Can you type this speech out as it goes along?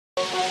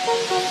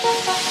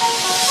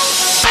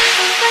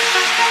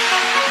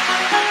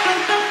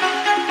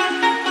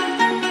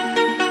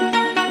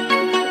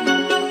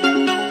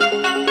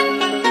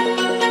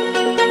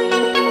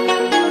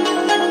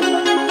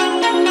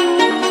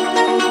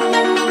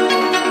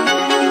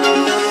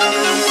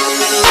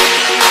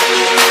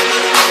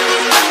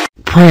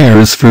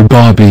Prayers for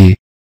Bobby.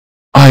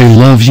 I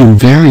love you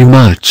very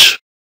much.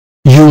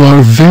 You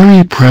are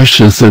very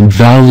precious and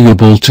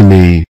valuable to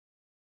me.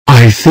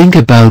 I think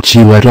about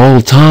you at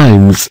all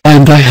times,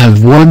 and I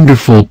have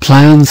wonderful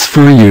plans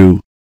for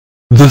you.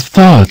 The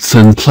thoughts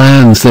and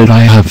plans that I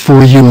have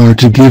for you are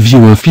to give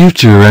you a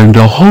future and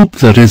a hope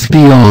that is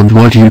beyond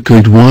what you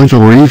could want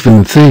or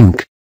even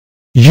think.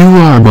 You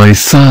are my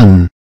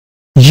son.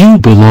 You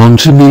belong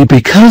to me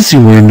because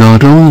you were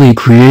not only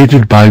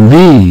created by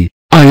me,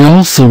 I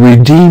also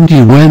redeemed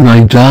you when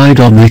I died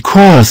on the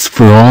cross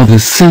for all the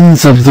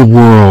sins of the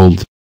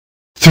world.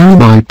 Through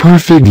my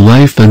perfect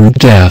life and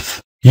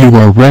death, you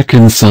are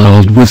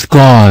reconciled with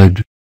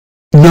God.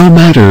 No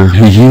matter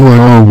who you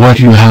are or what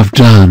you have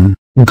done,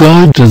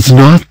 God does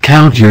not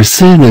count your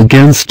sin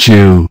against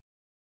you.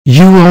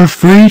 You are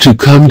free to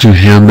come to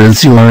Him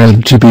as you are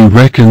and to be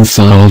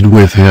reconciled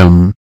with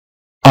Him.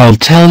 I'll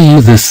tell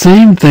you the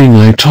same thing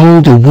I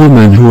told a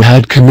woman who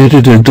had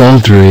committed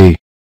adultery.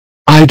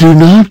 I do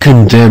not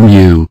condemn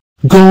you.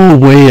 Go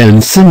away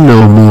and sin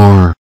no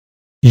more.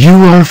 You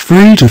are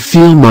free to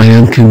feel my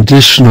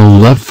unconditional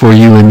love for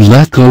you and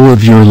let go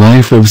of your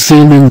life of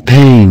sin and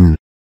pain.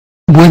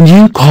 When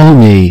you call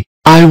me,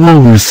 I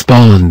will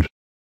respond.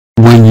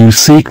 When you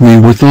seek me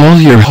with all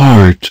your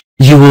heart,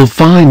 you will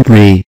find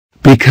me,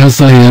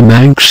 because I am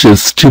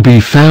anxious to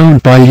be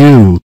found by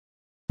you.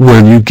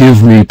 When you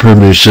give me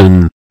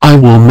permission, I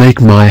will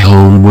make my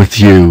home with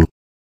you.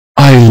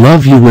 I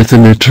love you with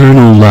an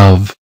eternal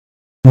love.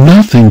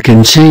 Nothing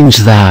can change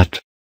that.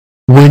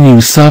 When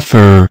you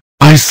suffer,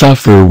 I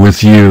suffer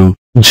with you,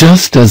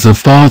 just as a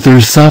father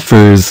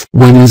suffers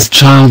when his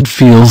child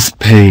feels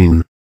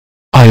pain.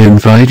 I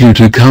invite you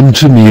to come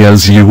to me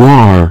as you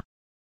are.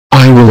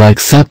 I will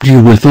accept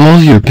you with all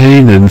your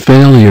pain and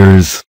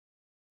failures.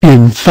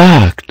 In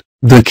fact,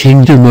 the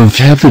kingdom of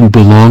heaven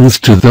belongs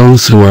to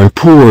those who are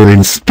poor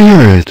in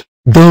spirit,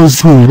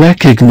 those who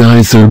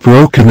recognize their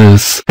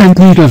brokenness and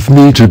need of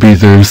me to be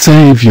their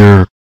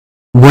Savior.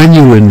 When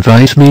you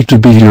invite me to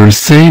be your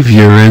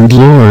Savior and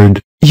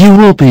Lord, you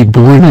will be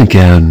born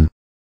again.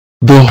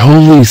 The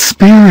Holy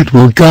Spirit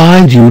will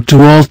guide you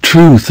to all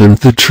truth, and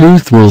the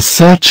truth will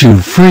set you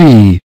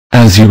free.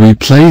 As you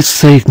replace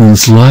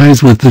Satan's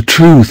lies with the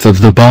truth of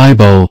the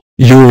Bible,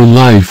 your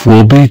life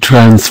will be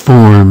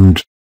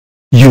transformed.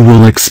 You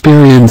will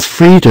experience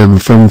freedom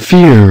from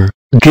fear,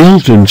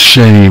 guilt and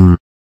shame.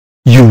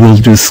 You will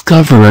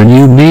discover a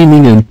new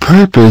meaning and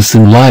purpose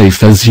in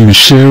life as you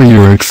share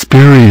your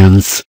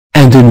experience,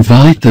 and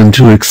invite them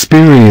to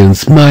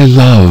experience my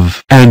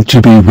love and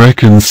to be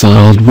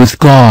reconciled with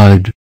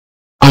God.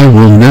 I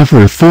will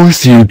never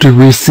force you to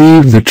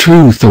receive the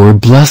truth or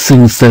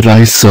blessings that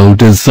I so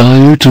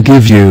desire to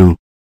give you.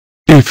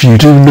 If you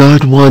do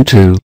not want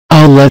to,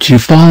 I'll let you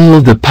follow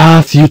the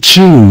path you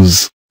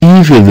choose,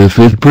 even if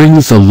it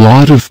brings a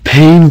lot of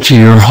pain to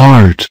your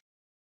heart.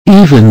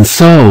 Even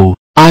so,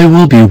 I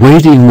will be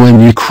waiting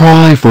when you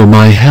cry for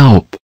my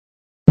help.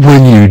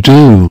 When you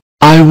do,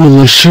 I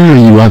will assure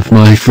you of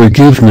my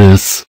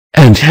forgiveness,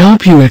 and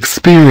help you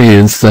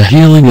experience the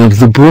healing of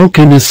the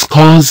brokenness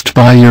caused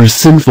by your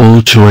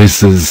sinful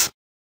choices.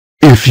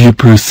 If you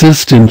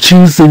persist in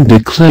choosing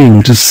to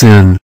cling to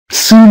sin,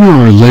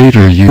 sooner or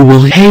later you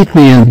will hate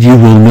me and you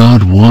will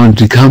not want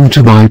to come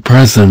to my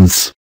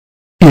presence.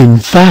 In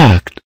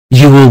fact,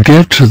 you will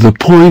get to the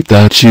point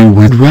that you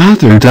would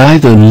rather die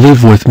than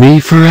live with me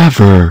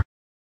forever.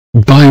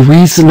 By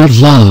reason of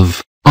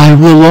love, I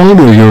will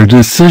honor your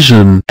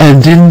decision,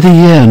 and in the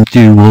end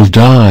you will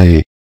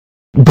die.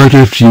 But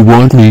if you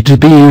want me to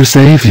be your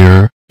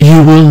Savior,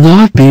 you will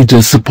not be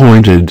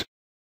disappointed.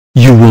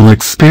 You will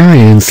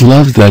experience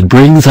love that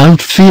brings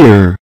out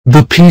fear,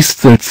 the peace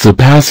that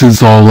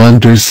surpasses all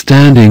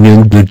understanding,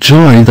 and the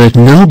joy that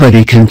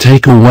nobody can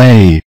take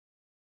away.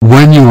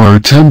 When you are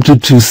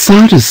tempted to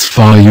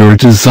satisfy your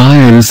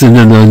desires in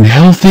an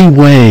unhealthy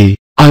way,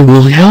 I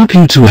will help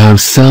you to have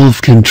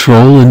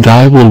self-control, and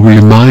I will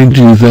remind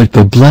you that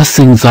the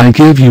blessings I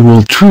give you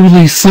will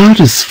truly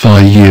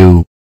satisfy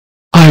you.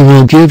 I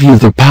will give you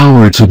the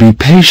power to be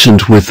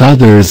patient with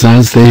others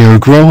as they are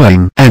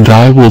growing, and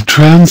I will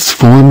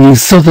transform you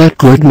so that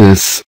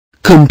goodness,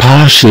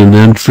 compassion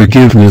and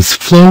forgiveness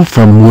flow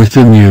from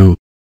within you.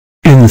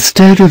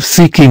 Instead of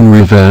seeking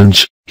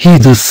revenge, he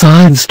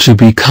decides to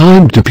be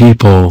kind to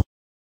people.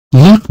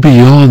 Look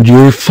beyond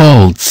your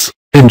faults,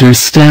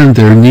 understand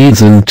their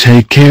needs and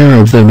take care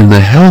of them in a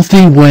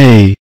healthy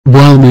way,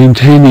 while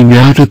maintaining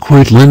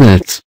adequate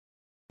limits.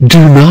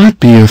 Do not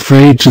be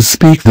afraid to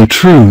speak the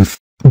truth,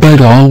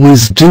 but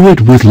always do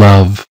it with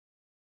love.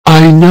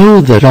 I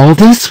know that all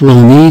this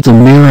will need a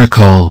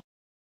miracle.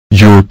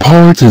 Your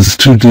part is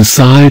to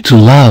decide to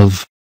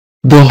love.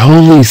 The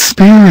Holy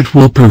Spirit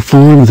will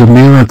perform the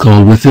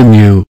miracle within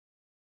you.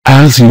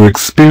 As you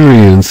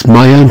experience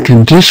my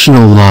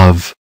unconditional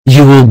love,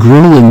 you will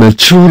grow in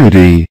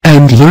maturity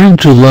and learn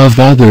to love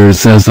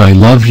others as I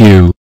love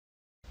you.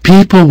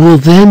 People will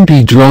then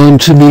be drawn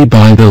to me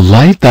by the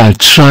light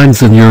that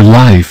shines in your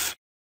life.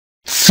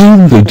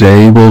 Soon the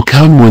day will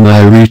come when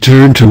I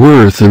return to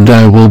earth and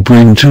I will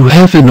bring to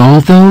heaven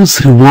all those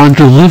who want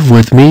to live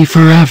with me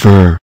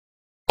forever.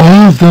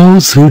 All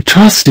those who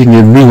trusting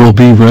in me will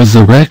be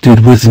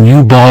resurrected with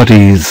new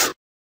bodies.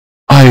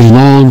 I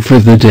long for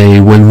the day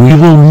when we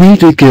will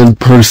meet again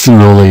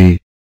personally.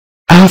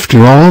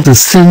 After all the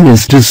sin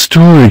is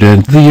destroyed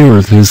and the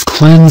earth is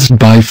cleansed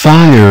by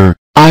fire,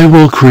 I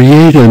will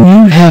create a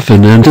new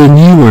heaven and a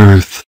new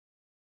earth.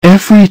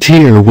 Every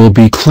tear will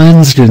be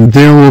cleansed and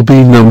there will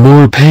be no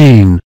more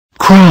pain,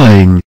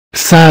 crying,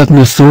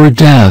 sadness or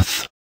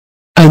death.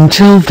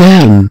 Until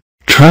then,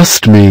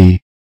 trust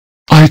me.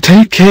 I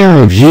take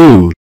care of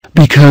you,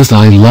 because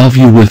I love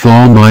you with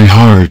all my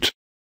heart.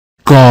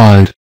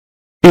 God.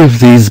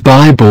 If these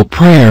Bible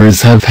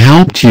prayers have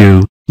helped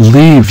you,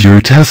 leave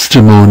your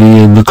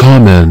testimony in the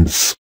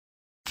comments.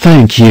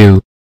 Thank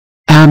you.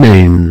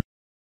 Amén.